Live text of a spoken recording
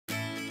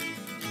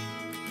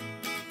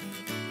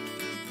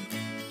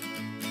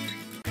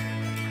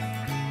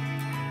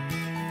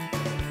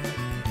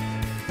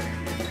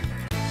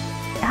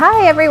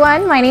Hi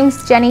everyone, my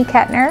name's Jenny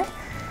Kettner.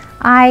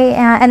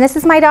 And this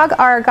is my dog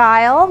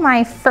Argyle,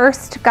 my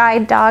first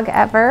guide dog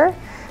ever.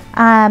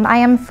 I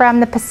am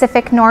from the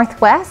Pacific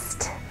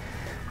Northwest.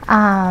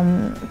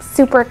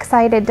 Super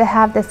excited to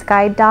have this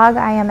guide dog.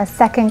 I am a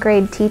second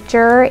grade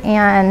teacher,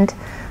 and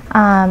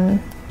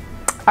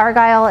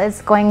Argyle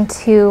is going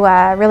to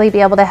really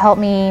be able to help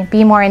me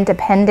be more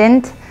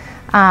independent,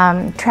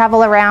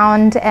 travel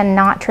around and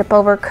not trip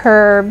over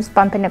curbs,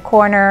 bump into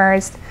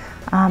corners,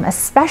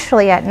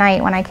 especially at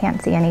night when I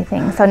can't see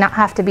anything. So not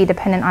have to be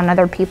dependent on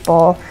other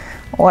people,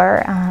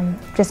 or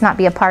just not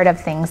be a part of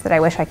things that I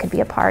wish I could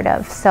be a part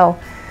of. So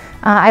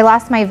I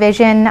lost my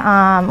vision.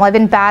 Well, I've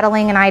been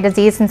battling an eye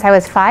disease since I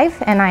was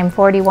 5, and I'm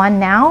 41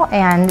 now,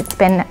 and it's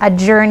been a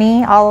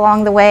journey all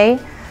along the way.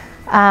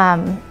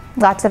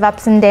 Lots of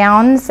ups and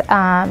downs,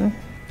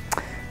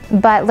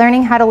 but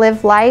learning how to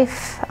live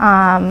life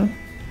and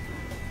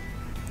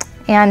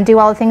do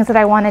all the things that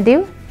I want to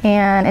do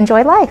and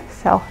enjoy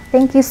life. So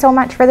thank you so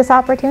much for this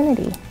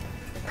opportunity.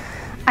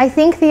 I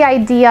think the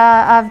idea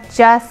of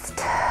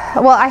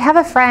well, I have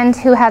a friend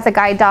who has a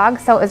guide dog,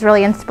 so it was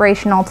really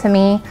inspirational to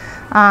me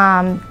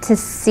to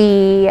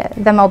see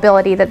the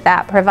mobility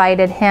that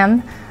provided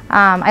him.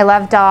 I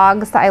love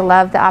dogs. I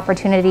love the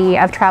opportunity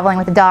of traveling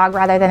with a dog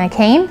rather than a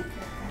cane.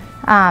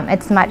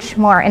 It's much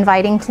more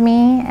inviting to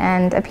me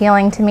and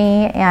appealing to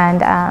me,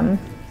 and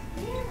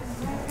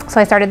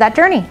so I started that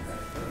journey.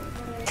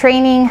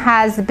 Training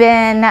has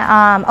been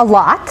a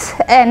lot,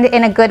 and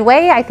in a good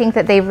way. I think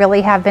that they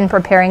really have been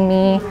preparing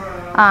me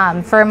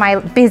for my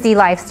busy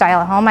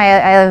lifestyle at home. I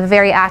have a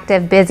very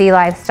active, busy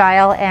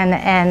lifestyle,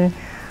 and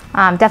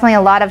definitely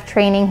a lot of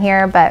training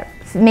here, but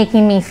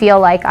making me feel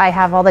like I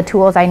have all the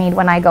tools I need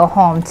when I go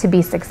home to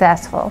be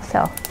successful.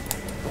 So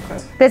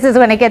this is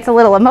when it gets a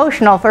little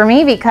emotional for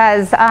me,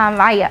 because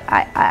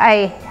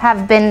I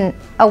have been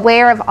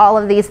aware of all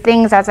of these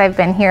things as I've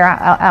been here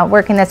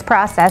working this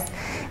process,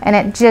 and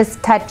it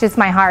just touches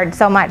my heart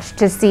so much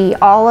to see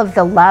all of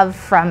the love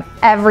from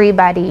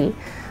everybody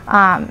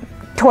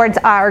towards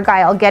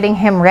Argyle, getting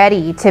him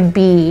ready to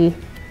be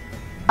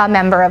a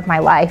member of my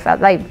life,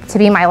 like to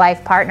be my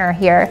life partner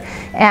here.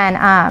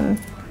 And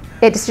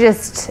it's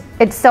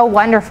so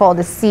wonderful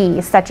to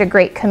see such a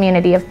great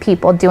community of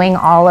people doing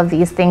all of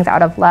these things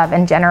out of love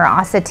and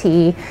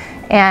generosity.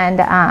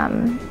 And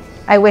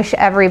I wish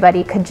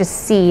everybody could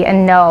just see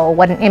and know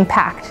what an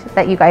impact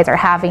that you guys are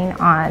having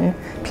on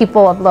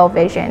people of low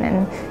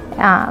vision,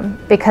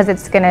 and because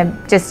it's gonna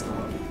just,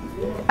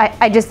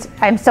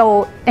 I'm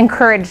so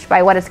encouraged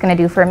by what it's gonna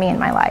do for me in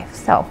my life.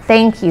 So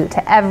thank you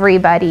to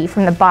everybody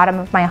from the bottom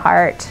of my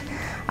heart.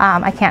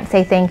 I can't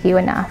say thank you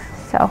enough.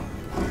 So.